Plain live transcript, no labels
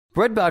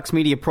Breadbox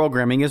Media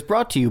programming is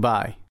brought to you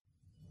by...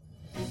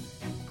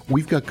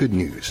 We've got good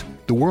news.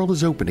 The world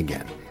is open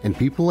again, and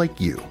people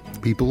like you,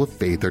 people of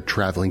faith, are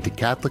traveling to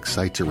Catholic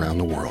sites around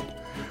the world.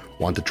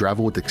 Want to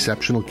travel with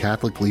exceptional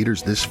Catholic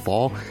leaders this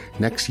fall,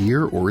 next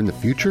year, or in the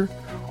future?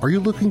 Are you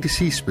looking to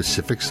see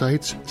specific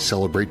sites,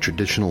 celebrate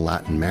traditional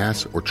Latin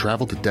Mass, or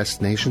travel to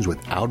destinations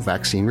without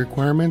vaccine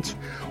requirements?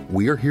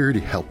 We are here to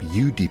help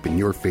you deepen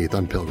your faith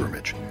on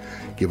pilgrimage.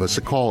 Give us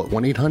a call at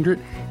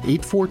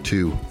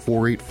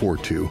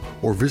 1-800-842-4842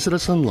 or visit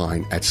us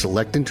online at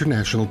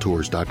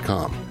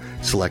selectinternationaltours.com.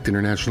 Select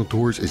International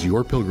Tours is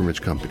your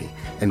pilgrimage company,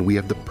 and we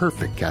have the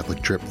perfect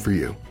Catholic trip for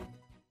you.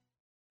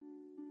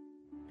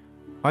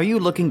 Are you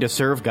looking to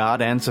serve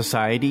God and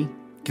society?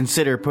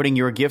 Consider putting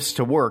your gifts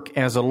to work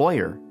as a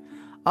lawyer.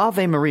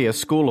 Ave Maria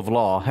School of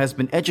Law has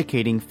been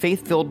educating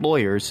faith-filled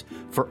lawyers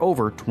for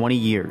over 20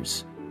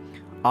 years.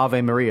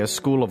 Ave Maria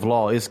School of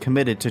Law is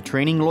committed to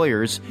training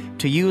lawyers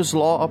to use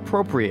law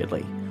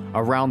appropriately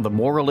around the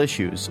moral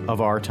issues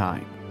of our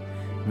time.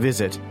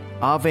 Visit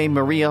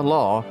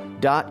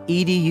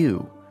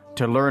avemarialaw.edu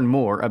to learn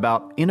more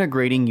about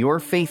integrating your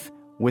faith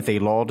with a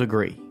law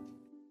degree.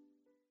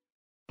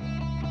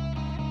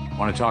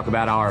 Want to talk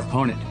about our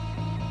opponent?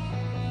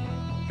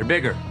 They're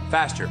bigger,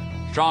 faster,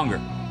 stronger,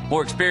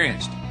 more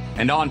experienced,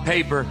 and on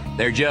paper,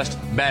 they're just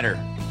better,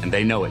 and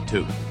they know it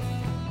too.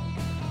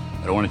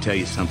 But I want to tell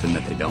you something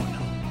that they don't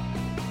know.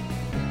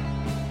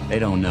 They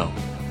don't know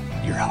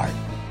your heart.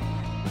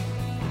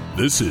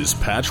 This is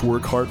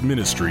Patchwork Heart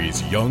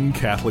Ministries' Young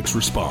Catholics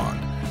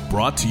Respond,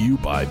 brought to you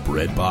by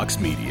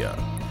Breadbox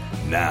Media.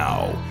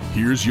 Now,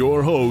 here's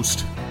your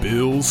host,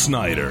 Bill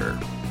Snyder.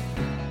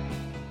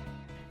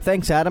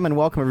 Thanks, Adam, and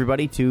welcome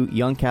everybody to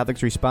Young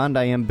Catholics Respond.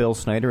 I am Bill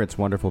Snyder. It's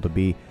wonderful to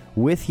be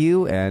with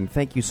you, and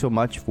thank you so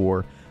much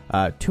for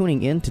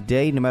tuning in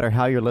today, no matter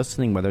how you're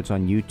listening, whether it's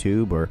on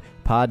YouTube or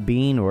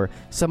Podbean or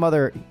some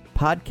other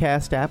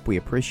podcast app. We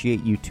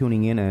appreciate you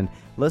tuning in and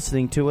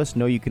listening to us.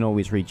 Know you can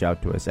always reach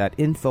out to us at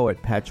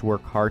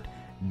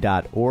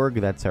info@patchworkheart.org.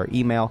 That's our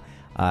email,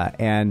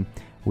 and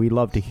we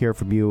love to hear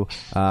from you.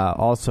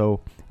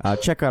 Also,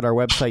 check out our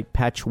website,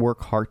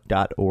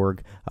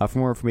 patchworkheart.org, for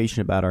more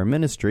information about our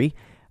ministry.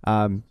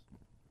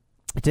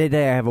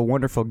 Today I have a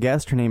wonderful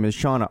guest. Her name is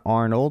Shauna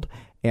Arnold,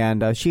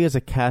 and she is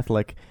a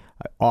Catholic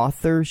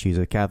author. She's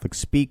a Catholic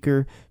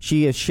speaker.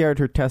 She has shared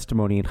her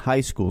testimony in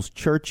high schools,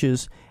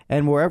 churches,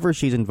 and wherever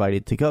she's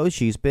invited to go.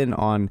 She's been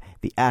on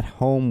the At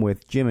Home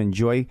with Jim and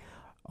Joy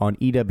on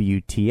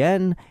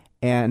EWTN,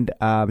 and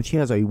she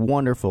has a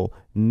wonderful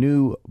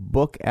new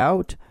book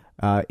out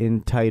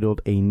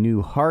entitled A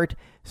New Heart.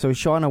 So,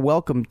 Shauna,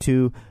 welcome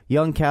to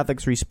Young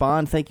Catholics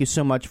Respond. Thank you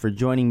so much for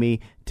joining me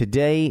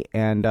today,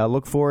 and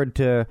look forward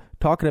to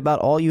talking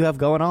about all you have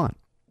going on.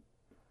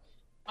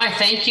 I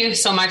thank you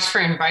so much for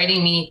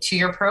inviting me to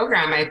your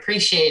program. I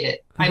appreciate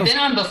it. I've been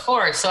on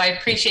before, so I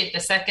appreciate the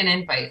second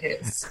invite.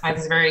 It's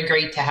very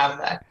great to have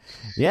that.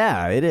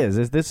 Yeah, it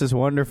is. This is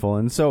wonderful.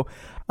 And so,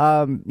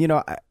 I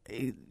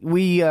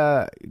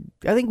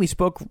think we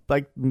spoke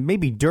like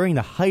maybe during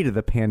the height of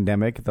the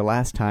pandemic. The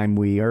last time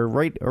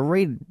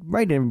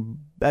right in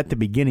at the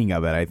beginning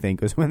of it, I think,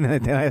 was when the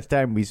last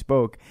time we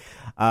spoke.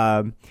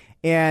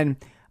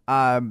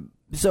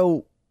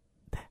 So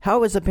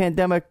how has the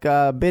pandemic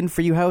been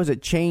for you? How has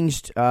it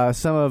changed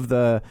some of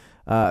the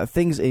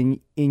things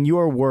in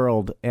your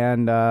world?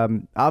 And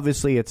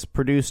obviously, it's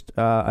produced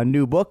a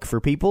new book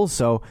for people.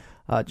 So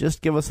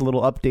just give us a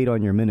little update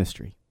on your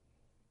ministry.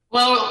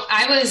 Well,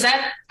 I was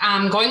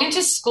going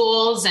into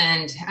schools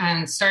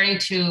and starting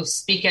to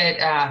speak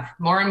at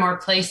more and more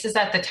places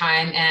at the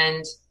time.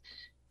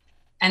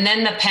 And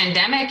then the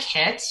pandemic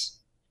hit.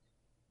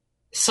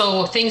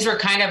 So things were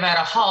kind of at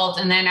a halt.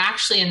 And then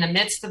actually in the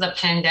midst of the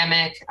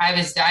pandemic, I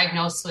was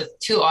diagnosed with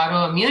 2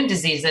 autoimmune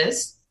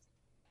diseases,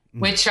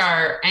 which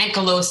are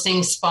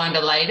ankylosing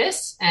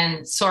spondylitis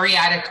and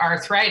psoriatic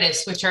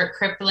arthritis, which are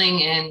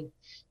crippling and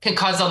can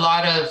cause a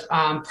lot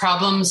of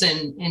problems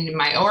in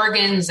my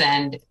organs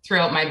and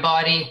throughout my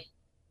body.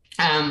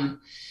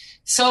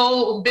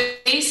 So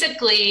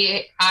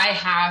basically, I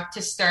have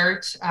to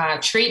start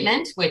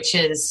treatment, which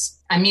is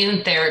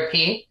immune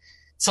therapy.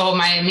 So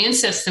my immune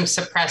system's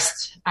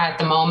suppressed at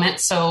the moment.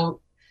 So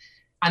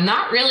I'm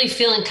not really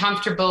feeling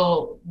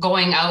comfortable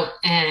going out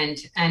and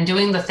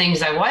doing the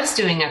things I was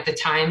doing at the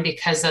time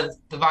because of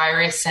the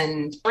virus.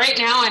 And right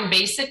now I'm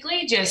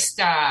basically just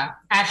at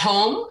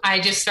home. I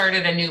just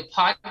started a new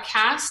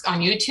podcast on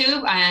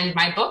YouTube, and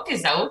my book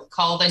is out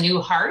called A New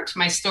Heart,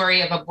 My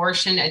Story of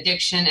Abortion,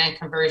 Addiction, and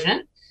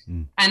Conversion.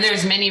 And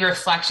there's many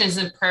reflections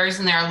and prayers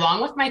in there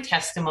along with my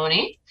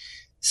testimony.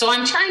 So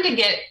I'm trying to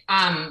get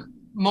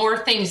more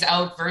things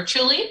out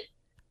virtually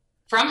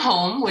from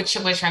home, which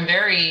I'm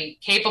very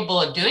capable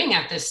of doing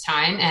at this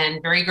time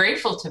and very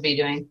grateful to be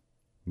doing.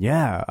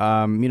 Yeah.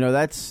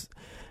 That's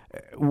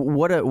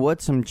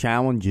what some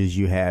challenges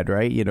you had,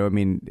 right?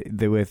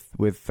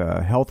 With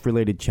health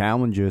related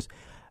challenges,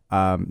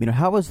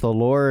 how has the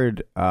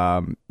Lord,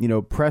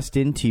 pressed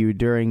into you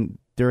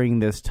during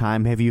this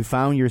time? Have you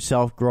found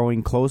yourself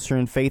growing closer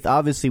in faith?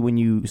 Obviously, when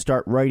you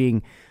start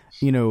writing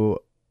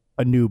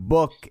a new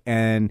book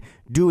and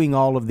doing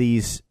all of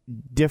these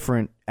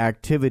different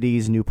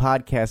activities, new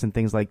podcasts and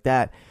things like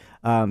that,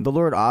 the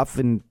Lord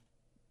often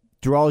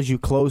draws you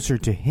closer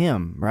to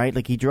Him, right?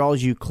 Like He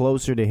draws you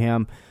closer to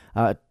Him.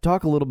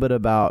 Talk a little bit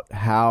about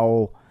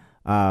how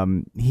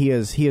He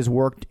has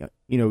worked,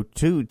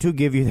 to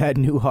give you that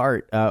new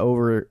heart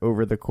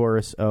over the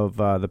course of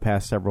the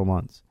past several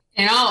months.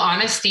 In all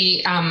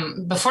honesty,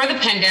 before the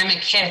pandemic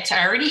hit,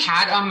 I already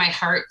had on my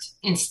heart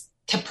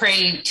to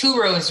pray 2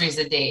 rosaries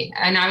a day.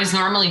 And I was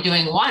normally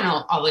doing 1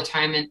 all the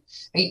time. And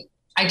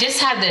I just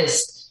had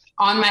this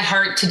on my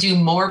heart to do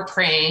more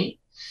praying.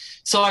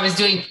 So I was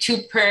doing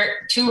 2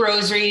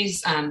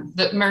 rosaries,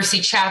 the Mercy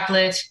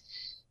Chaplet,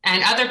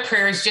 and other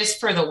prayers just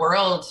for the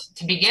world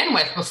to begin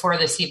with before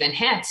this even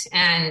hit.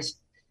 And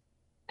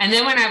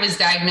then when I was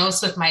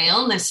diagnosed with my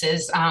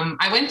illnesses,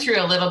 I went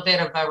through a little bit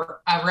of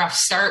a rough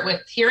start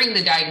with hearing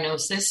the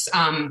diagnosis.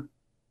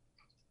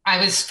 I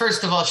was,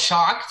 first of all,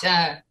 shocked.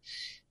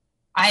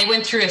 I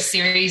went through a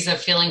series of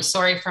feeling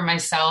sorry for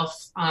myself,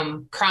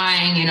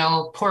 crying,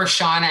 poor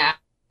Shauna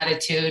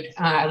attitude,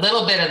 a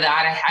little bit of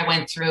that I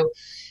went through.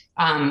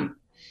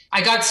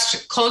 I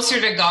got closer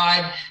to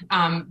God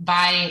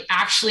by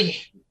actually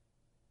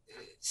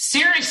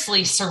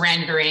seriously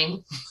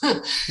surrendering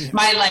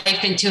my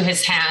life into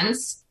His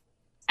hands.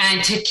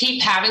 And to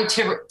keep having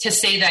to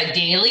say that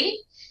daily.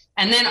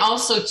 And then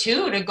also,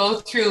 too, to go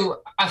through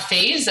a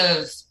phase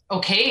of,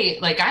 okay,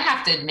 like I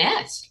have to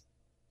admit,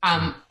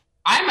 I'm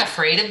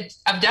afraid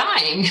of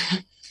dying.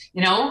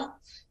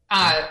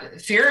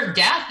 Fear of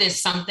death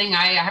is something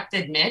I have to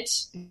admit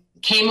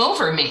came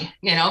over me,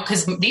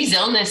 because these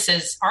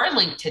illnesses are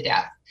linked to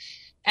death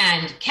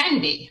and can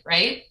be,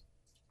 right?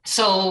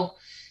 So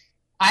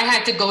I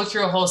had to go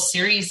through a whole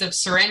series of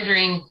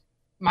surrendering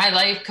my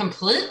life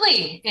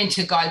completely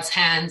into God's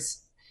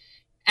hands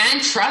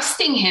and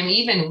trusting Him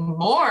even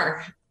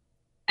more.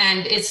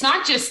 And it's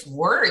not just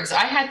words.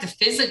 I had to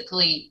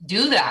physically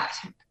do that.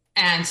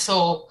 And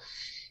so,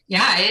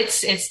 yeah,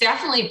 it's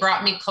definitely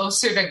brought me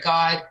closer to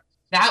God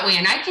that way.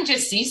 And I can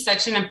just see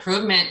such an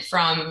improvement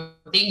from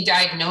being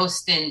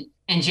diagnosed in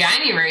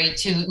January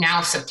to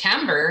now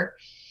September.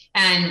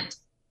 And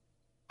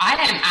I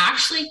am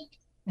actually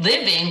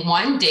living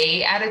one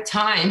day at a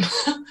time.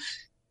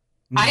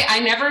 I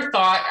never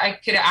thought I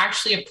could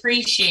actually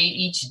appreciate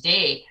each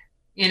day,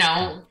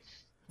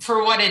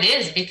 for what it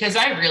is, because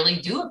I really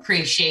do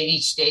appreciate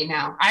each day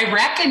now. I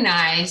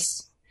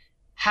recognize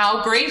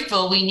how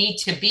grateful we need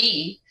to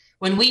be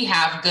when we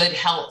have good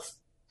health.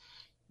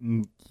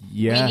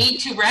 Yeah. We need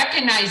to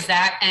recognize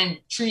that and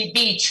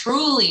be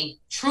truly,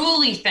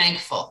 truly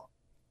thankful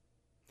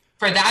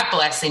for that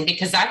blessing,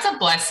 because that's a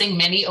blessing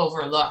many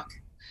overlook.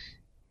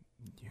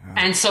 Yeah.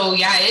 And so,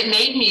 it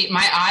made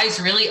my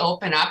eyes really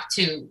open up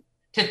to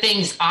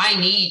things I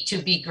need to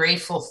be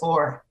grateful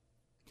for.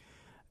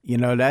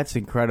 That's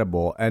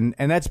incredible, and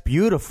that's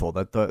beautiful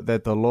that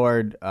the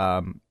Lord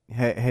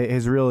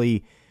has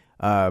really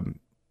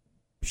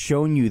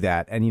shown you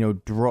that,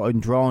 and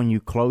drawing you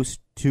close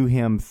to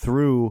Him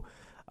through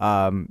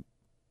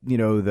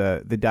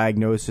the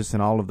diagnosis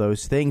and all of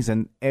those things.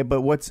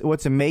 But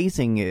what's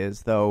amazing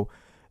is, though,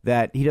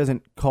 that He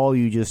doesn't call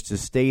you just to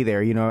stay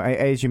there.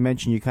 As you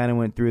mentioned, you kind of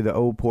went through the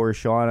 "oh, poor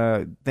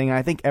Shauna" thing.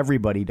 I think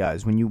everybody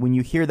does. When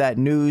you hear that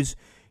news,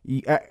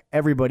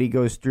 everybody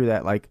goes through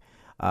that. Like,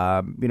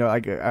 I'll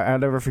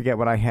never forget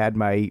when I had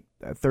my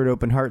 3rd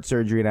open heart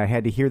surgery, and I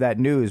had to hear that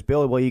news.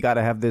 Bill, well, you got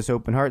to have this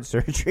open heart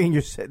surgery, and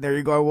you're sitting there,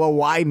 you're going, well,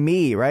 why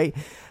me, right?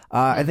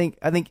 I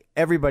think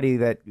everybody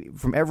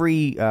from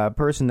every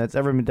person that's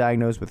ever been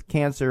diagnosed with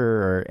cancer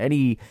or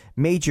any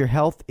major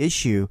health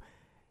issue,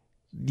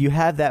 you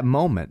have that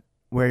moment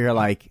where you're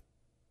like,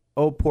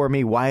 oh, poor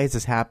me, why is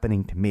this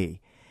happening to me?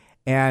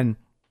 And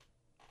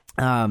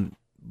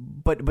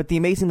but the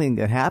amazing thing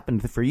that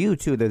happened for you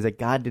too is that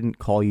God didn't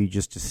call you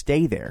just to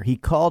stay there. He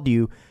called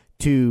you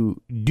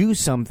to do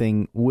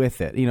something with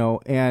it,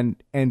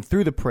 and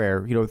through the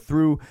prayer,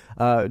 through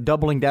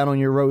doubling down on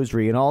your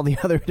rosary and all the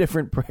other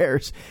different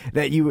prayers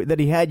that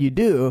He had you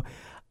do.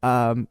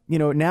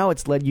 Now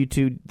it's led you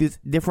to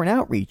different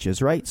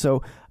outreaches, right?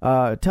 So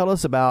tell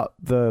us about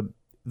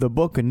the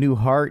book, A New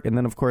Heart, and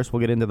then, of course, we'll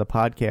get into the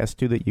podcast,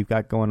 too, that you've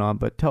got going on.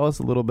 But tell us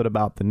a little bit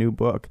about the new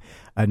book,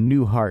 A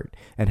New Heart,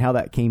 and how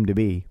that came to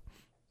be.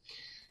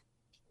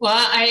 Well,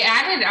 I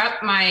added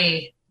up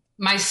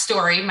my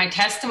story, my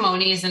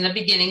testimonies in the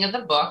beginning of the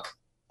book.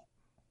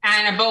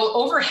 And about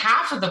over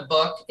half of the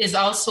book is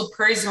also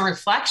prayers and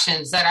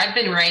reflections that I've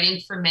been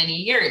writing for many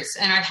years.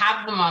 And I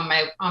have them on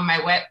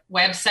my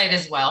website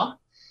as well.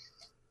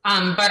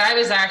 But I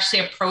was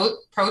actually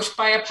approached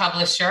by a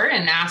publisher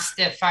and asked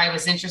if I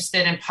was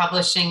interested in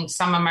publishing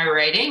some of my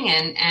writing.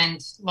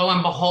 And lo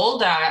and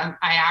behold, I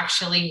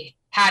actually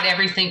had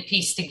everything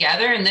pieced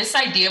together. And this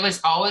idea was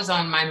always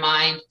on my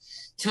mind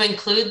to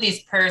include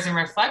these prayers and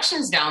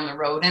reflections down the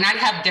road. And I'd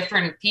have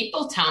different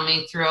people tell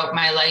me throughout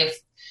my life,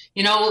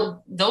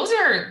 those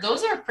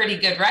are pretty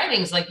good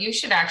writings. Like, you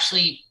should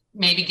actually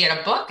maybe get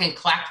a book and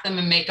collect them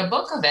and make a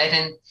book of it.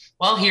 And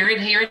well, here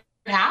it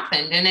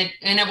happened. And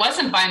it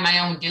wasn't by my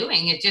own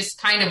doing. It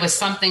just kind of was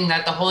something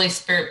that the Holy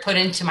Spirit put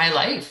into my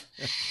life.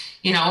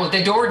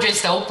 The door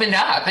just opened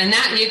up, and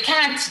that you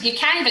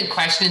can't even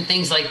question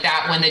things like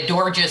that when the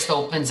door just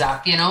opens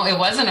up. It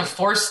wasn't a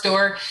forced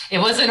door. It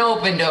was an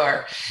open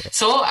door.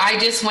 So I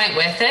just went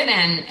with it,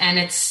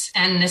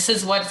 and this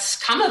is what's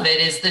come of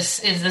it is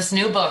this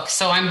new book.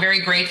 So I'm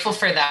very grateful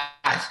for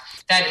that,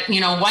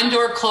 one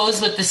door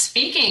closed with the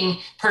speaking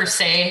per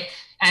se,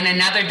 and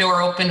another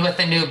door opened with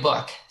a new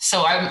book.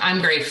 So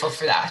I'm grateful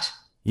for that.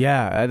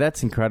 Yeah,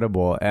 that's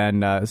incredible.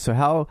 And so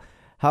how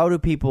do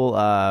people,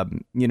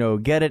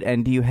 get it?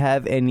 And do you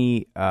have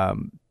any,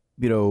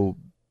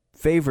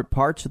 favorite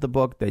parts of the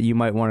book that you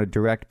might want to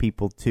direct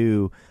people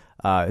to,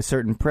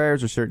 certain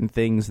prayers or certain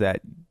things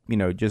that,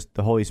 just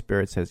the Holy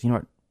Spirit says,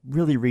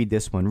 really read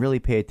this one, really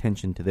pay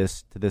attention to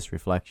this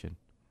reflection?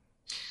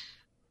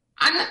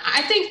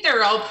 I think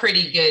they're all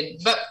pretty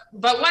good, but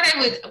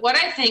what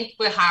I think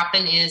would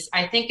happen is,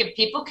 I think if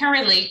people can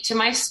relate to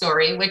my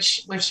story,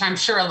 which I'm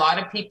sure a lot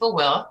of people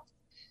will,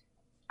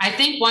 I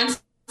think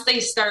once they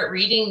start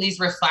reading these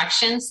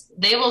reflections,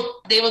 they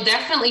will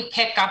definitely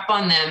pick up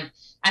on them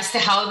as to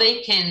how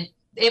they can,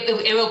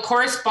 it will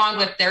correspond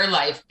with their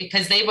life,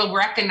 because they will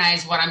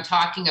recognize what I'm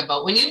talking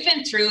about. When you've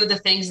been through the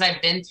things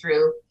I've been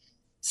through,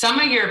 some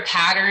of your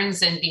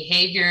patterns and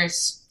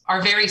behaviors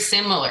are very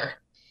similar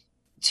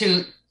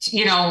to,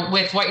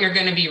 with what you're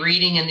going to be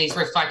reading in these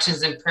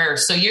reflections and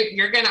prayers. So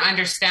you're going to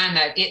understand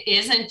that it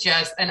isn't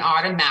just an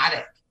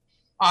automatic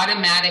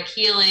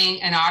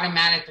healing, and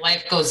automatic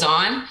life goes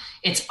on.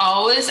 It's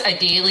always a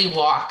daily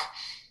walk.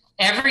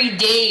 Every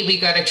day we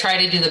got to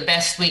try to do the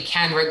best we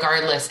can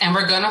regardless. And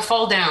we're going to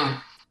fall down.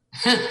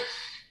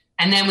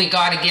 And then we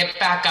got to get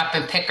back up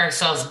and pick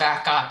ourselves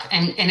back up.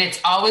 And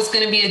it's always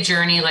going to be a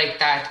journey like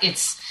that.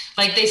 It's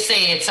like they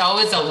say, it's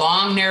always a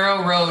long,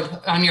 narrow road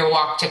on your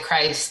walk to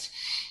Christ.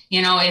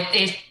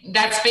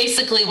 That's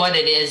basically what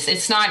it is.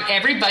 It's not,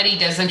 everybody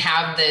doesn't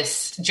have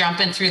this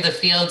jumping through the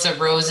fields of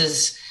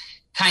roses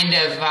kind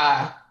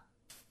of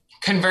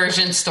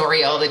conversion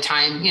story all the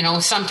time.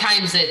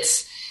 Sometimes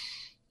it's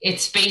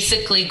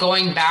basically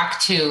going back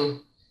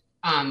to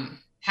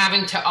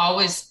having to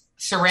always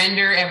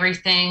surrender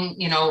everything,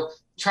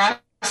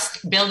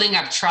 trust, building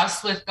up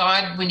trust with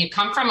God. When you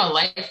come from a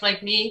life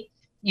like me,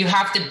 you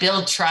have to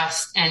build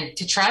trust, and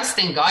to trust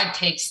in God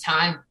takes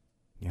time.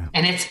 Yeah.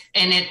 And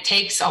it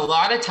takes a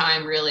lot of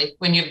time, really,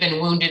 when you've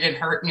been wounded and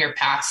hurt in your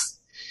past.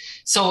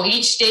 So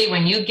each day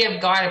when you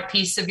give God a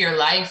piece of your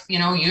life,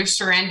 you're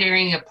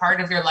surrendering a part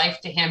of your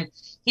life to him.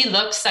 He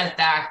looks at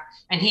that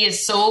and he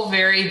is so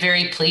very,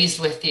 very pleased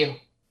with you.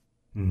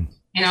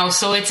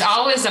 So it's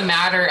always a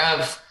matter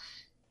of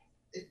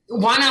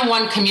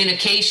one-on-one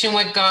communication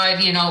with God,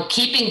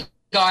 keeping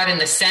God in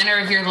the center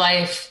of your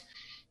life,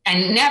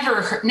 and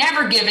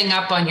never giving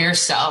up on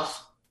yourself.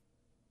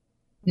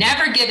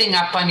 Never giving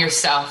up on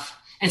yourself,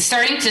 and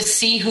starting to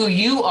see who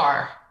you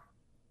are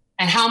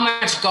and how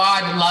much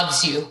God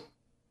loves you,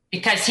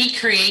 because he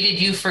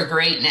created you for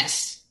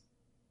greatness.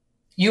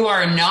 You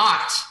are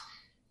not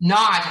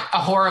a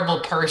horrible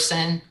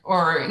person,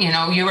 or,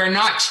 you are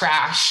not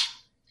trash,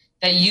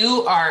 that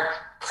you are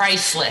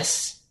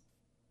priceless,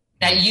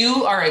 that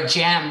you are a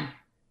gem,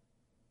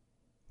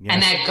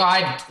 and that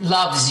God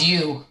loves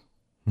you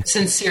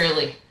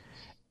sincerely.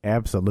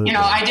 Absolutely.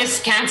 I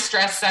just can't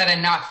stress that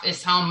enough,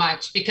 is how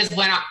much, because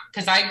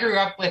I grew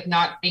up with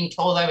not being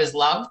told I was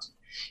loved,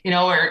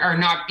 or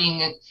not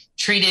being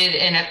treated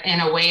in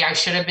a way I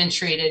should have been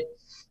treated.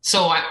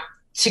 So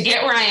to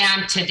get where I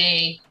am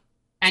today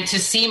and to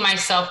see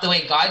myself the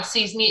way God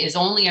sees me is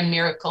only a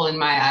miracle in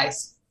my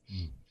eyes.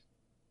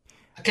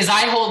 Because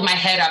I hold my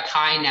head up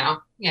high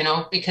now,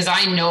 because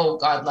I know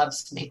God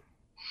loves me.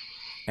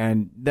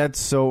 And that's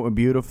so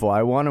beautiful.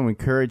 I want to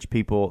encourage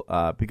people,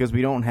 because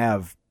we don't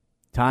have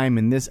time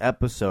in this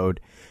episode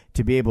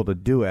to be able to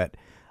do it.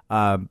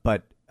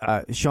 But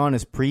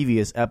Shauna's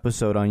previous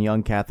episode on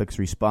Young Catholics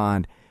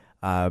Respond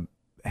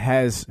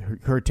has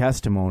her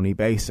testimony,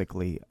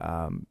 basically.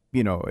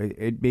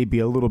 It may be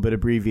a little bit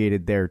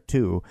abbreviated there,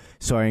 too.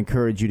 So I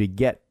encourage you to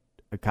get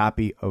a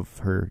copy of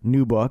her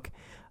new book,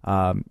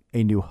 A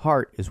New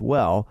Heart, as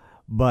well.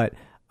 But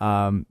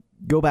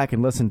go back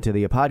and listen to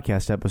the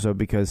podcast episode,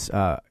 because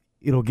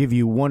it'll give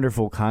you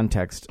wonderful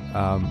context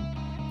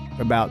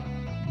about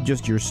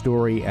just your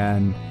story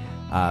and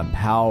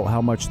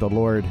how much the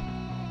Lord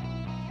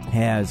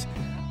has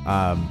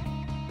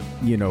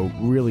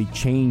really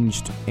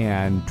changed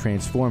and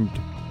transformed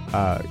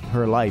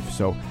her life.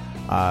 So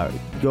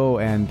go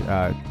and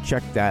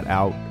check that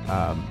out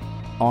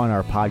on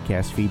our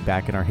podcast feed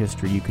back in our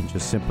history. You can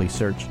just simply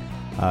search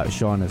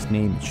Shauna's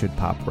name. It should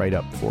pop right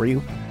up for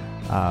you.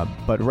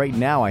 But right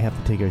now I have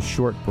to take a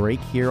short break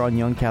here on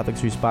Young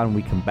Catholics Respond.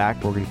 When we come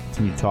back, we're going to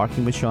continue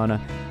talking with Shauna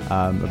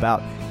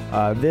about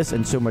this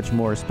and so much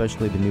more,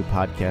 especially the new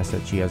podcast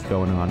that she has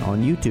going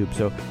on YouTube.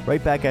 So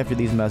right back after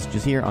these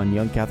messages here on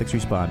Young Catholics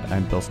Respond.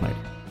 I'm Bill Snyder.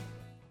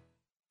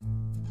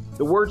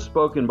 The words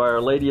spoken by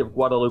Our Lady of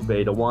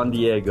Guadalupe to Juan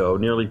Diego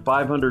nearly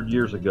 500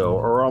 years ago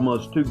are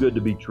almost too good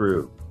to be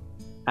true.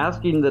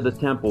 Asking that a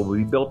temple will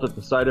be built at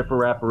the site of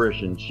her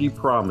apparition, she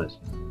promised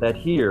that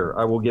here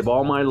I will give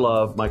all my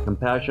love, my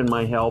compassion,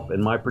 my help,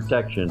 and my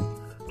protection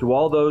to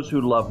all those who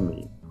love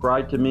me,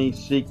 cry to me,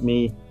 seek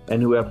me,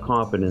 and who have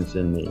confidence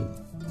in me.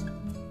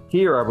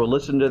 Here I will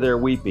listen to their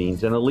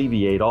weepings and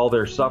alleviate all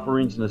their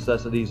sufferings,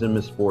 necessities, and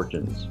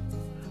misfortunes.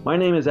 My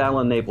name is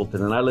Alan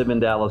Napleton, and I live in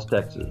Dallas,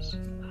 Texas.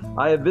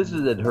 I have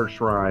visited her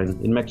shrine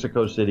in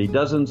Mexico City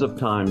dozens of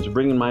times,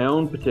 bringing my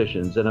own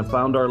petitions, and have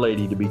found Our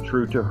Lady to be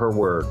true to her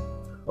word.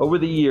 Over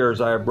the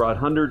years, I have brought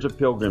hundreds of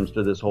pilgrims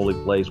to this holy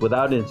place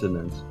without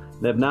incidents,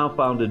 and have now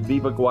founded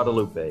Viva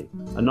Guadalupe,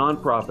 a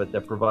nonprofit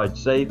that provides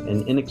safe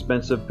and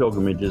inexpensive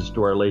pilgrimages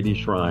to Our Lady's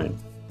shrine.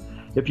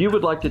 If you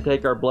would like to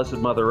take our Blessed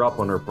Mother up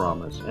on her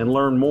promise and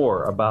learn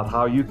more about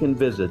how you can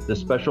visit this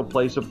special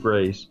place of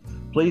grace,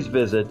 please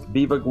visit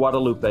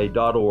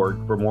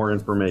vivaguadalupe.org for more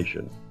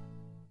information.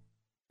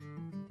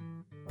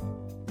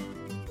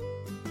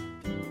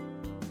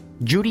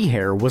 Judy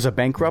Hare was a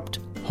bankrupt,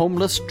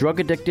 homeless,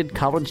 drug-addicted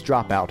college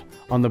dropout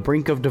on the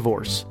brink of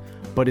divorce,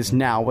 but is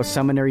now a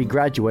seminary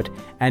graduate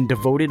and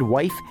devoted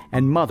wife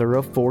and mother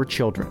of 4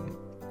 children.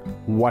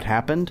 What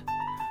happened?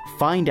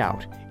 Find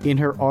out in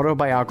her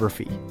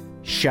autobiography,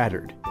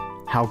 Shattered: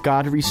 How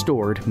God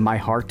Restored My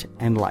Heart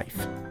and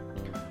Life.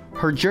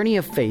 Her journey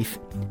of faith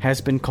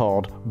has been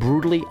called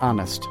brutally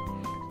honest,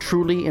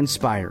 truly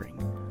inspiring,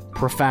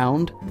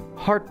 profound,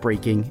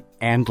 heartbreaking,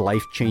 and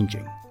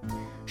life-changing.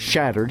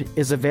 Shattered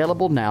is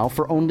available now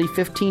for only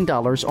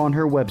 $15 on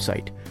her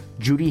website,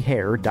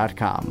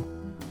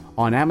 judyhare.com,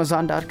 on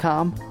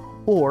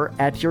Amazon.com, or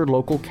at your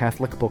local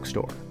Catholic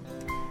bookstore.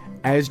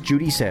 As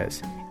Judy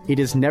says, it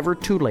is never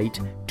too late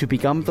to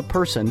become the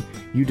person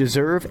you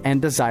deserve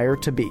and desire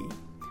to be.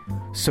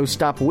 So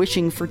stop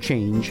wishing for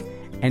change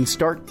and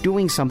start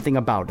doing something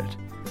about it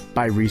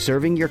by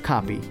reserving your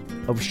copy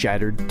of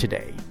Shattered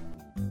today.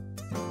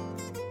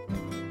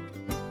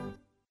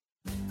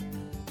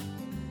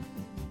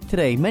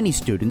 Today, many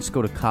students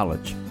go to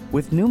college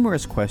with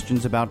numerous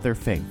questions about their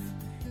faith,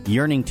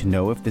 yearning to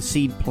know if the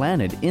seed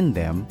planted in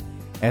them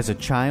as a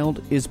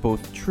child is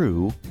both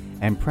true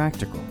and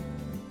practical.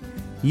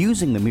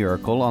 Using the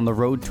miracle on the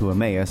road to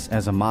Emmaus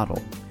as a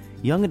model,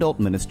 young adult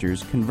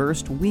ministers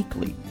conversed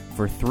weekly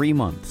for 3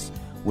 months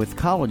with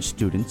college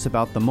students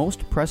about the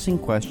most pressing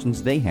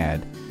questions they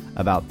had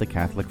about the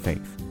Catholic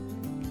faith.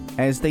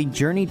 As they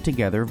journeyed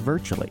together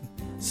virtually,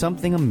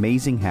 something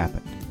amazing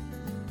happened.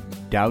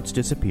 Doubts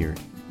disappeared,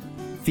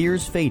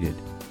 fears faded,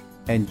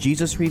 and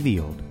Jesus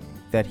revealed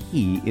that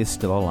He is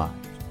still alive.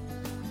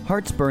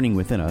 Hearts Burning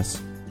Within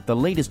Us, the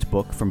latest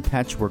book from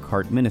Patchwork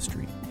Heart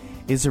Ministry,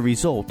 is a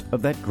result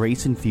of that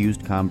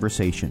grace-infused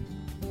conversation.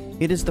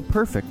 It is the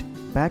perfect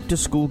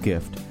back-to-school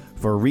gift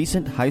for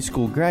recent high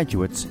school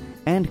graduates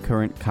and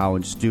current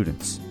college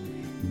students.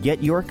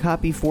 Get your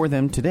copy for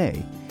them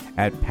today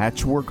at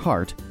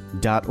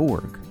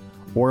patchworkheart.org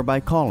or by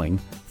calling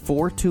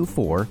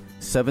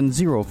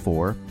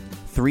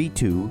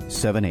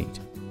 424-704-3278.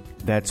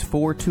 That's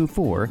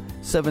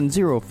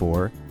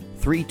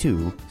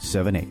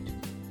 424-704-3278.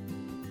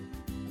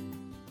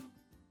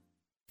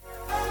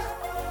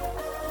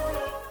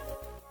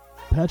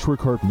 Patchwork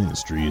Heart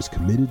Ministry is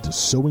committed to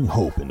sowing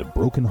hope into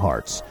broken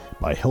hearts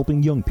by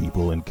helping young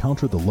people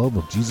encounter the love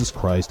of Jesus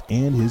Christ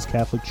and His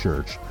Catholic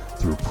Church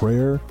through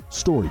prayer,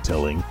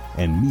 storytelling,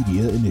 and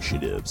media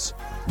initiatives.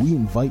 We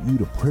invite you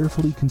to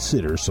prayerfully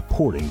consider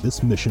supporting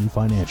this mission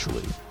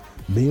financially.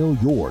 Mail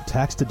your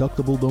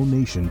tax-deductible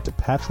donation to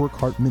Patchwork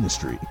Heart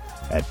Ministry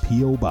at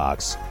P.O.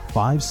 Box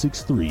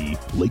 563,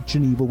 Lake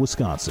Geneva,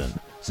 Wisconsin,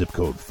 zip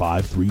code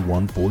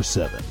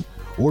 53147.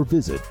 Or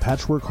visit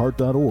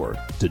patchworkheart.org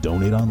to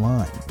donate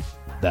online.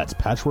 That's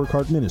Patchwork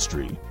Heart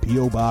Ministry,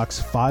 P.O.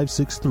 Box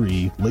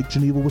 563, Lake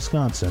Geneva,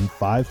 Wisconsin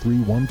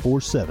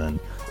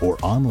 53147, or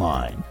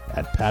online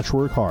at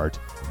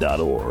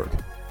patchworkheart.org.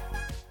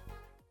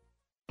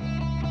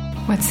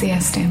 What's the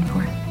S stand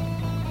for?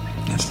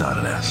 It's not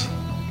an S.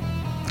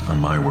 On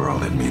my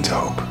world, it means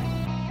hope.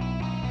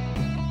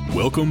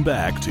 Welcome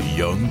back to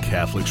Young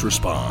Catholics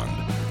Respond.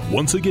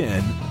 Once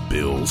again,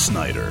 Bill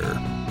Snyder.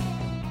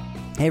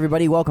 Hey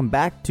everybody, welcome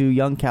back to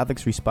Young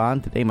Catholics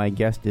Respond. Today my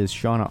guest is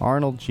Shauna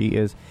Arnold. She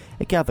is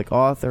a Catholic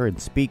author and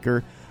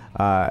speaker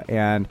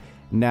and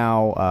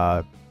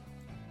now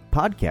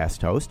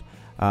podcast host.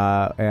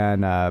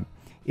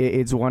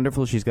 It's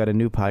wonderful. She's got a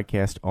new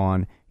podcast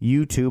on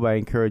YouTube. I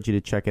encourage you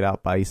to check it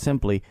out by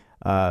simply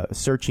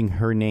searching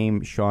her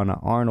name, Shauna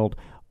Arnold,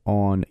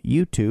 on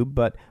YouTube.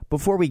 But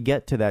before we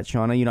get to that,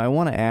 Shauna, I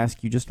want to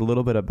ask you just a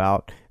little bit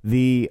about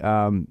the,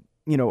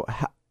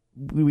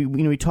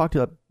 we talked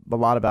a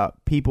lot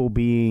about people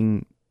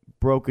being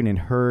broken and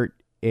hurt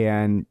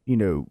and,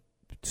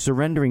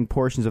 surrendering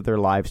portions of their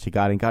lives to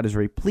God, and God is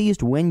very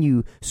pleased when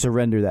you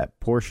surrender that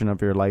portion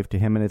of your life to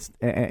Him, and it's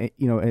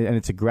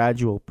a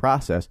gradual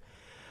process.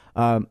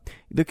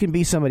 There can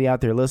be somebody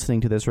out there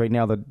listening to this right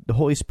now. The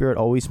Holy Spirit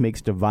always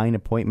makes divine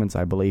appointments,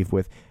 I believe,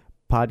 with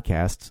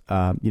podcasts.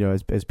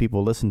 As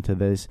people listen to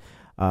this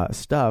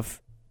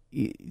stuff,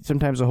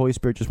 sometimes the Holy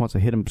Spirit just wants to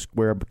hit him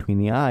square between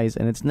the eyes,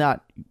 and it's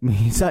not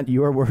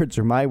your words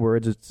or my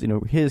words. It's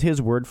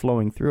his word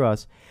flowing through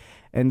us.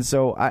 And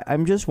so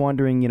I'm just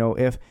wondering,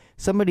 if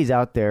somebody's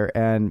out there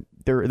and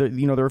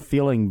they're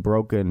feeling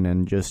broken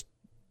and just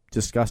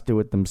disgusted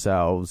with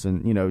themselves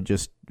and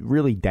just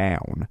really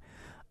down,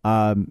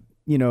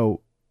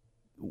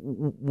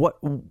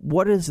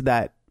 what is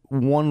that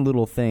one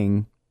little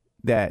thing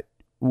that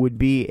would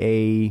be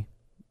a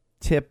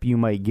tip you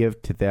might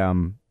give to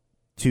them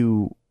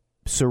to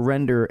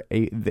surrender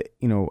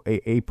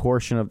a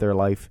portion of their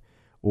life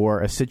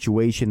or a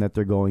situation that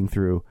they're going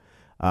through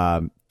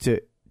to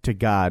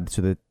God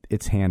so that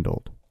it's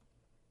handled?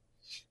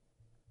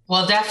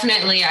 Well,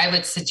 definitely I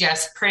would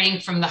suggest praying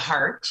from the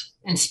heart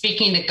and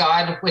speaking to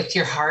God with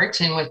your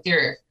heart and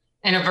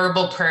in a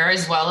verbal prayer,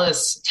 as well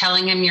as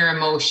telling him your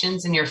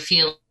emotions and your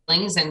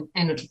feelings and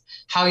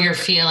how you're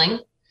feeling.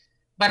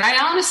 But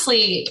I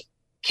honestly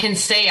can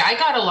say I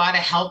got a lot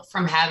of help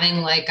from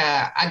having like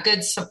a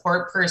good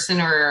support person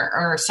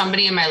or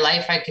somebody in my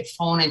life I could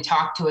phone and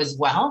talk to as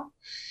well.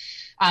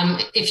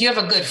 If you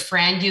have a good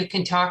friend you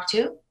can talk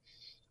to,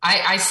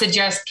 I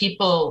suggest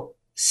people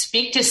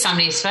speak to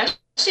somebody,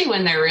 especially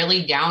when they're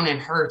really down and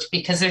hurt,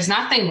 because there's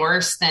nothing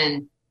worse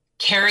than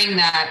carrying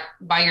that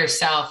by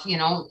yourself.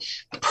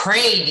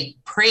 Pray,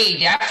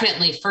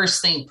 definitely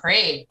first thing,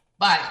 pray.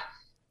 But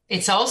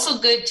it's also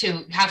good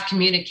to have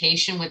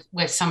communication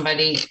with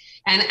somebody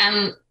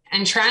and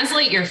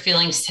translate your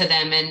feelings to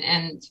them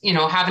and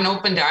have an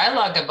open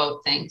dialogue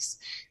about things,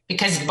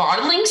 because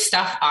bottling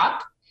stuff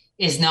up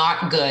is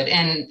not good.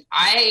 And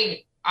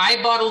I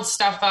bottled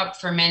stuff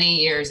up for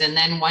many years, and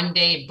then one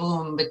day,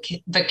 boom,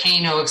 the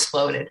volcano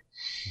exploded.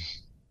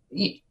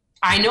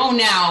 I know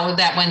now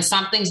that when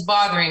something's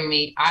bothering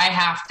me, I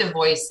have to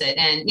voice it,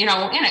 and in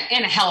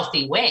a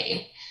healthy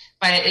way.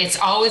 But it's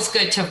always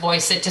good to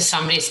voice it to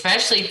somebody,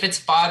 especially if it's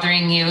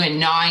bothering you and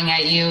gnawing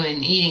at you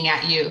and eating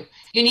at you.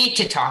 You need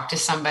to talk to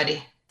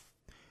somebody.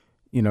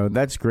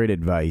 That's great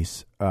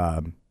advice.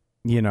 And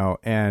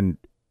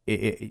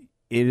it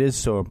is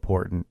so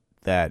important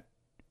that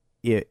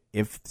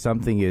if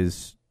something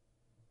is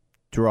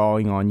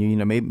drawing on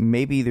you,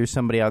 maybe there's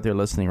somebody out there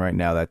listening right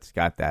now that's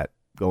got that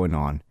going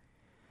on,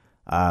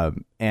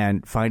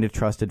 and find a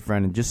trusted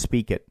friend and just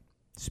speak it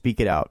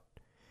out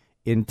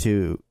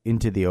into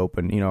the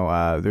open.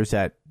 There's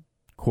that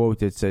quote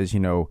that says,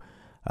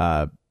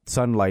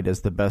 sunlight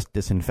is the best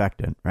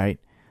disinfectant, right?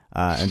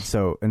 And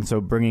so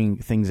bringing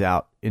things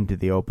out into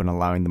the open,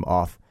 allowing them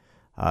off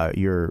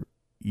your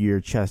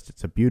chest,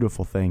 it's a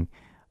beautiful thing.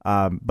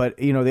 But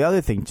the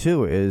other thing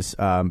too is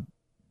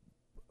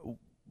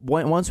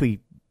once we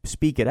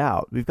speak it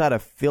out, we've got to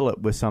fill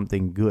it with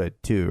something good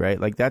too,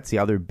 right? Like that's the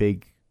other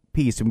big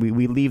piece, and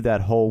we leave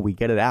that hole, we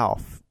get it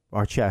out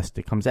our chest,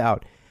 it comes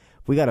out.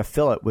 We got to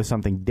fill it with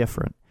something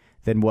different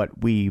than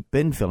what we've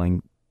been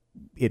filling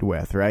it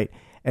with, right?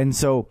 And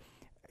so,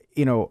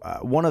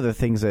 one of the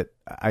things that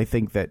I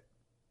think that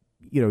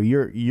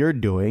you're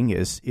doing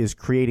is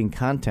creating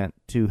content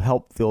to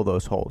help fill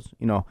those holes.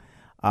 You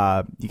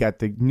got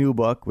the new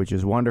book, which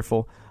is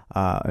wonderful,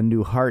 A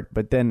New Heart,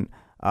 but then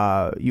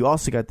you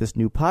also got this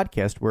new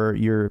podcast where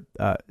you're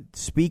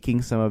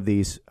speaking some of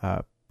these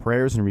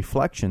prayers and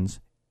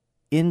reflections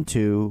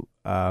into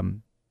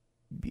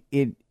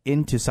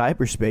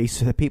cyberspace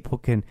so that people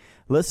can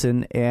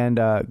listen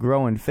and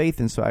grow in faith.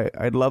 And so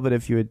I'd love it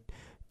if you would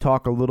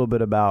talk a little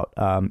bit about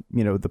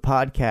the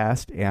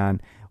podcast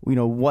and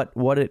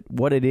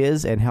what it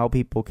is and how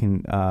people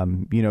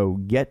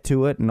can get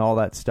to it and all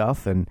that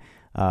stuff, and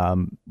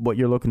what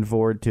you're looking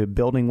forward to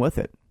building with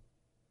it.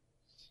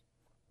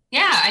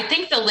 Yeah, I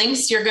think the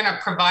links you're going to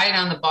provide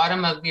on the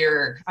bottom of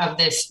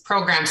this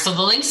program. So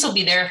the links will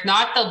be there. If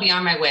not, they'll be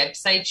on my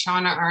website,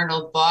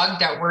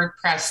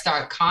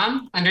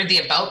 shaunaarnoldblog.wordpress.com. Under the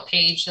About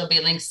page, there'll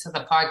be links to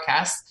the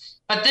podcast.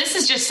 But this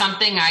is just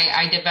something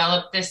I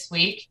developed this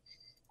week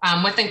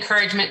with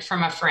encouragement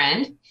from a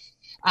friend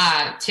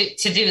to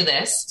do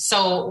this.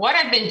 So what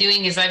I've been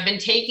doing is I've been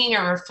taking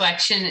a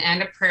reflection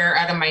and a prayer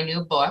out of my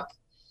new book,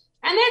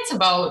 and it's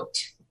about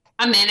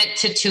a minute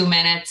to 2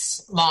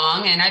 minutes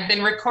long, and I've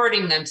been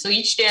recording them. So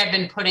each day I've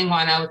been putting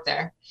one out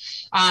there.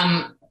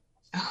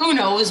 Who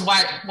knows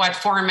what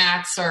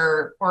formats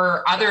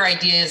or other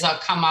ideas I'll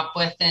come up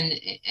with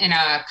in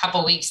a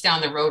couple weeks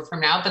down the road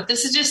from now. But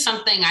this is just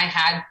something I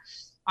had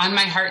on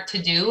my heart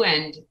to do,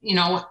 and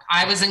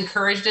I was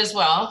encouraged as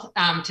well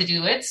to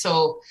do it.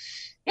 So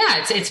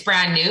yeah, it's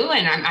brand new,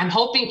 and I'm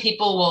hoping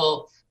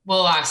people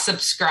will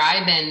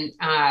subscribe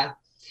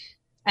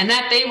and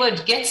that they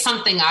would get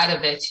something out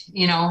of it,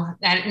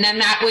 and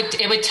then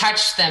it would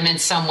touch them in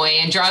some way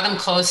and draw them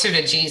closer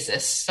to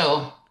Jesus.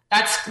 So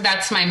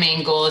that's my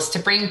main goal, is to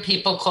bring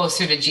people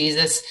closer to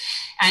Jesus.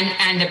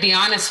 And to be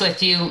honest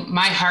with you,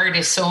 my heart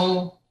is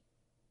so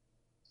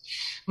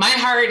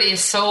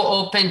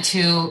open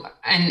to,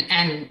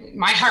 and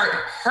my heart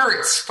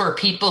hurts for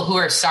people who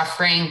are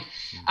suffering,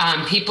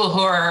 people who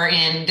are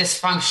in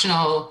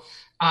dysfunctional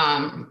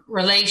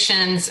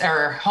relations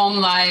or home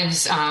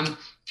lives,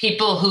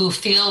 people who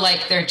feel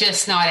like they're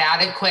just not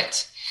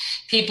adequate,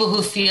 people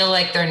who feel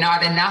like they're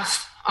not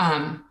enough.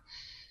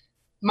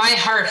 My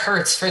heart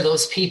hurts for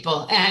those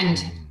people.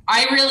 And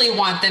I really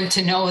want them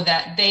to know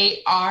that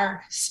they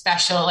are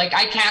special. Like,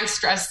 I can't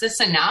stress this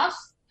enough.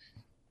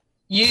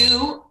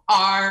 You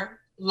are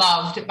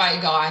loved by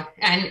God.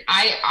 And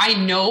I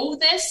know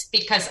this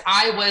because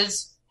I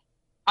was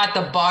at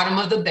the bottom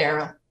of the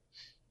barrel.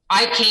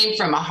 I came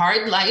from a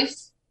hard life.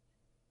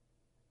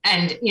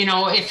 And, you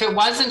know, if it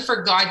wasn't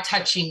for God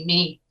touching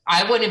me,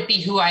 I wouldn't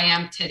be who I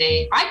am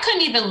today. I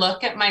couldn't even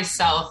look at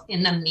myself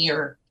in the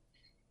mirror.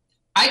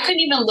 I couldn't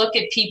even look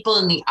at people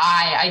in the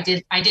eye.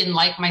 I didn't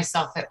like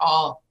myself at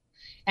all.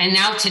 And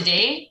now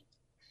today,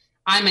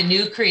 I'm a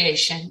new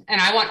creation,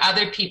 and I want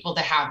other people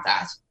to have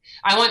that.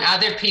 I want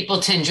other people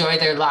to enjoy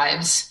their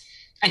lives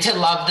and to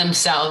love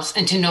themselves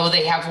and to know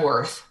they have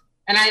worth.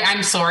 And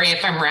I'm sorry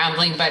if I'm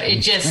rambling, but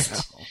it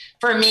just,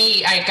 for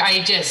me,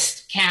 I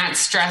just can't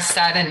stress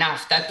that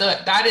enough.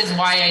 That is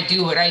why I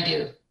do what I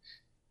do.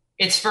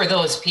 It's for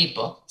those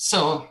people.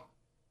 So.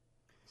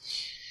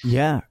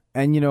 Yeah.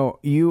 And, you know,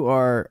 you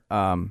are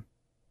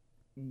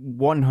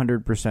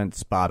 100%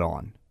 spot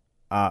on.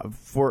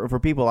 For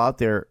people out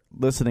there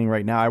listening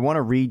right now, I want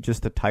to read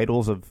just the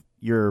titles of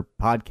your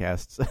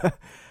podcasts,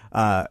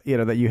 you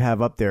know, that you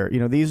have up there.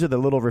 You know, these are the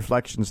little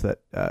reflections that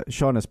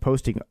Shauna is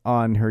posting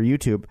on her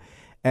YouTube,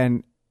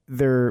 and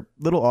they're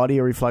little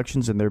audio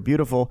reflections, and they're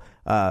beautiful.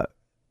 The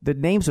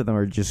names of them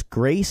are just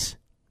Grace,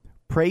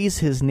 Praise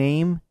His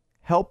Name,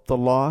 Help the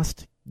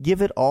Lost,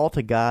 Give It All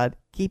to God,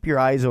 Keep Your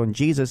Eyes on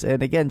Jesus.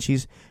 And again,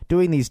 she's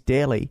doing these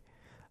daily,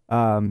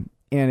 and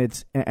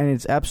it's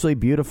absolutely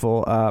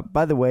beautiful.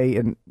 By the way,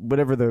 in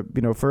whatever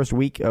the first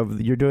week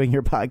of you're doing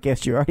your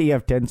podcast, you already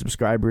have 10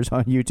 subscribers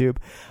on YouTube,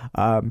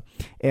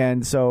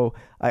 and so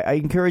I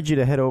encourage you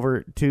to head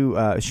over to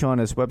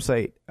Shauna's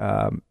website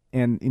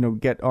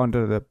and get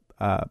onto the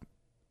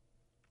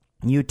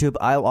YouTube.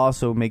 I'll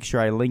also make sure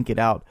I link it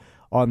out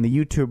on the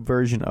YouTube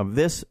version of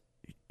this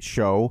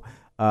show.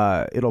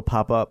 It'll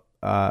pop up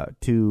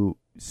to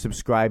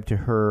subscribe to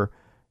her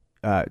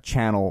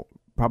channel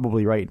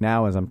probably right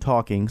now as I'm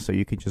talking, so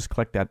you can just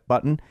click that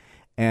button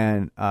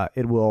and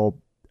it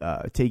will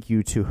take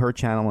you to her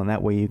channel, and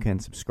that way you can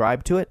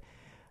subscribe to it.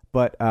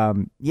 But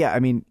yeah, I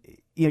mean,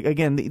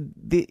 again,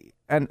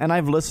 and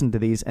I've listened to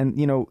these, and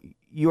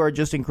you are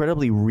just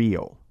incredibly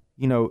real.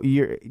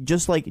 You're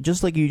just like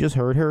you just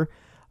heard her,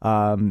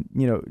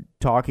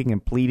 talking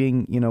and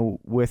pleading,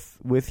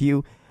 with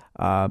you,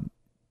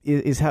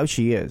 is how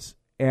she is.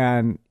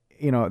 And,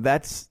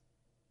 that's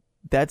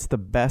the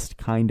best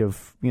kind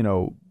of,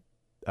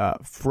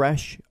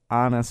 fresh,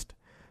 honest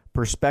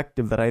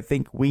perspective that I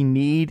think we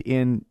need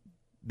in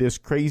this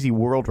crazy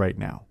world right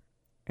now.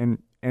 And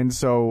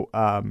so,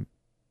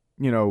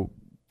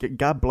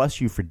 God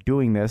bless you for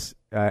doing this,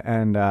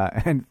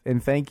 and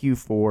thank you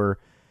for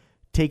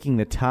taking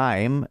the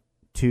time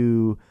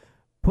to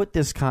put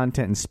this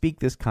content and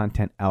speak this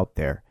content out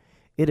there.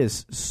 It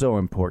is so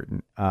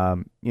important,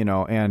 and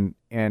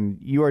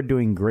you are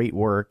doing great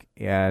work,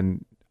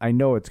 and I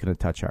know it's going to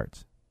touch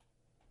hearts.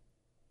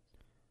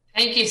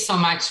 Thank you so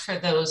much for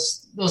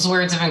those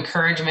words of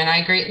encouragement.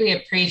 I greatly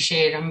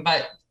appreciate them,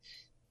 but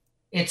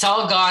it's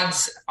all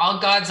God's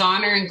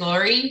honor and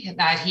glory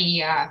that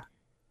He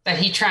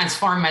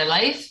transformed my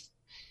life.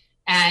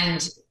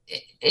 And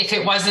if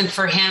it wasn't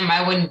for Him,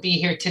 I wouldn't be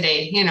here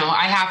today.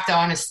 I have to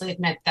honestly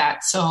admit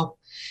that. So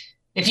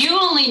if you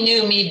only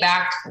knew me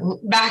back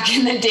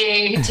in the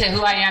day to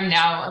who I am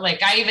now,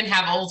 like I even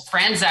have old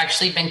friends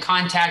actually been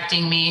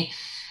contacting me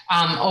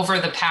over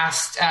the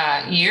past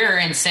year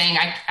and saying,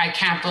 I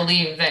can't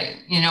believe that,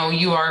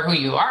 you are who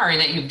you are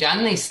and that you've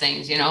done these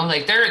things,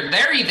 like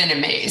they're even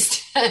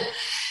amazed.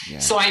 Yeah.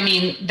 So, I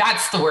mean,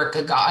 that's the work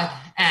of God,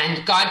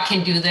 and God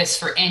can do this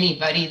for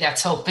anybody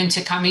that's open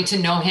to coming to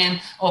know Him,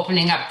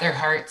 opening up their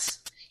hearts.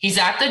 He's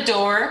at the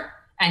door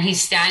and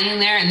He's standing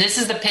there. And this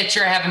is the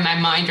picture I have in my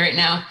mind right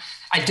now.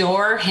 A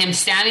door, Him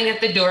standing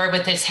at the door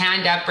with His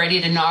hand up, ready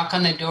to knock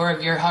on the door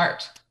of your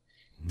heart.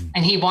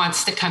 And He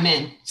wants to come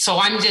in. So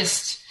I'm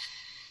just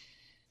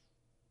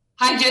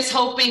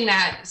hoping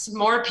that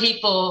more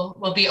people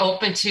will be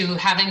open to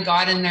having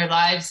God in their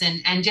lives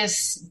and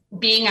just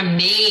being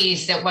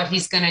amazed at what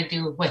He's going to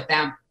do with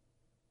them.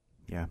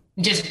 Yeah.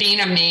 Just being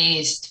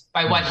amazed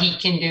by what He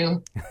can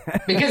do,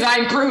 because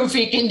I'm proof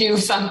He can do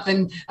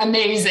something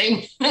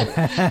amazing.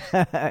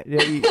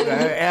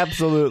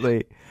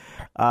 Absolutely.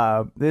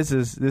 This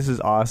is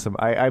awesome.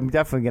 I'm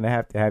definitely going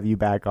to have you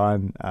back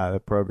on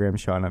the program,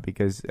 Shauna,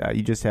 because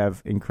you just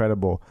have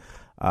incredible,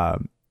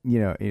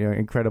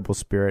 incredible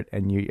spirit,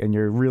 and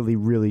you're really,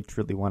 really,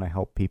 truly want to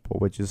help people,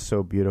 which is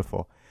so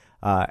beautiful,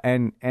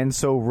 and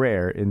so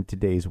rare in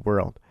today's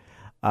world.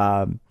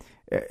 Your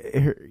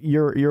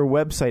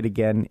website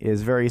again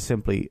is very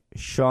simply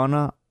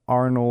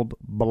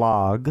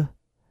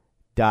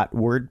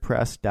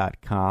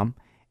shaunaarnoldblog.wordpress.com,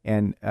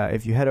 and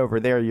if you head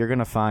over there, you're going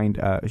to find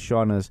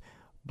Shauna's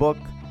book.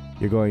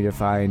 You're going to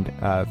find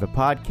the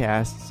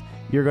podcasts.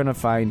 You're going to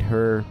find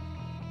her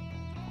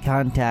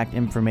contact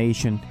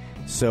information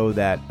so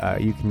that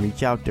you can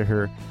reach out to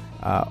her.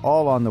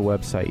 all on the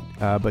website.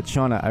 But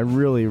Shauna, I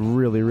really,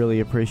 really, really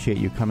appreciate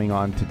you coming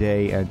on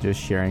today and just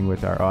sharing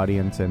with our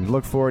audience, and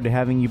look forward to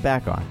having you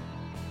back on.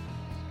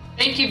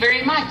 Thank you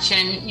very much,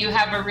 and you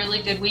have a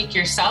really good week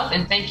yourself,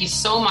 and thank you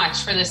so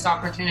much for this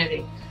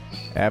opportunity.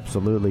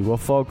 Absolutely. Well,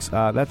 folks,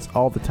 that's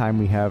all the time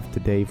we have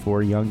today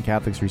for Young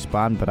Catholics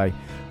Respond, but I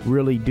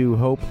really do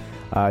hope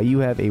you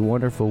have a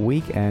wonderful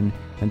week, and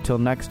until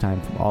next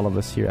time, from all of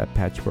us here at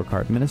Patchwork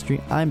Heart Ministry,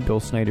 I'm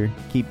Bill Snyder.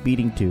 Keep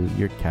beating to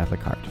your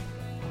Catholic heart.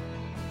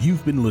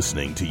 You've been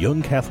listening to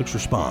Young Catholics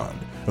Respond,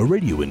 a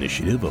radio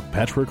initiative of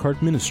Patchwork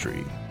Heart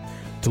Ministry.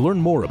 To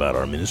learn more about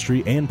our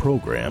ministry and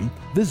program,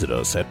 visit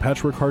us at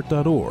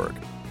patchworkheart.org.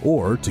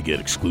 Or to get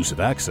exclusive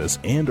access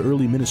and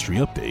early ministry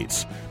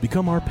updates,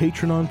 become our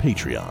patron on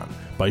Patreon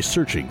by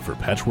searching for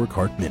Patchwork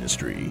Heart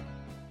Ministry.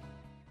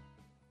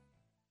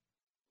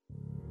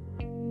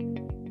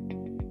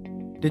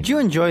 Did you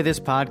enjoy this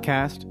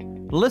podcast?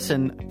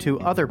 Listen to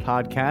other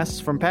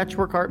podcasts from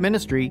Patchwork Heart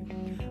Ministry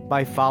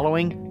by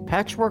following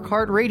Patchwork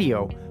Heart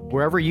Radio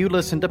wherever you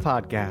listen to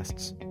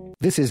podcasts.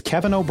 This is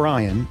Kevin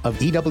O'Brien of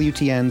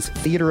EWTN's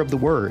Theater of the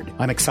Word.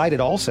 I'm excited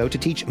also to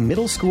teach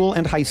middle school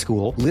and high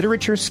school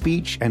literature,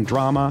 speech, and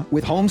drama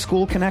with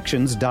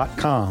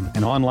homeschoolconnections.com,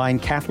 an online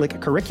Catholic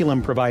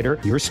curriculum provider.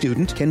 Your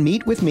student can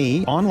meet with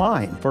me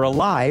online for a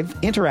live,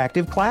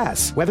 interactive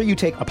class. Whether you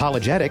take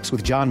apologetics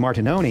with John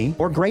Martinoni,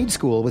 or grade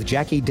school with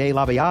Jackie De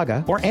La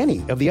Viaga, or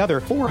any of the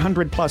other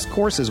 400-plus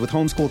courses with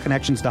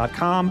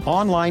homeschoolconnections.com,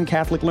 online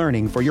Catholic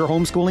learning for your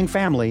homeschooling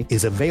family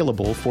is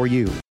available for you.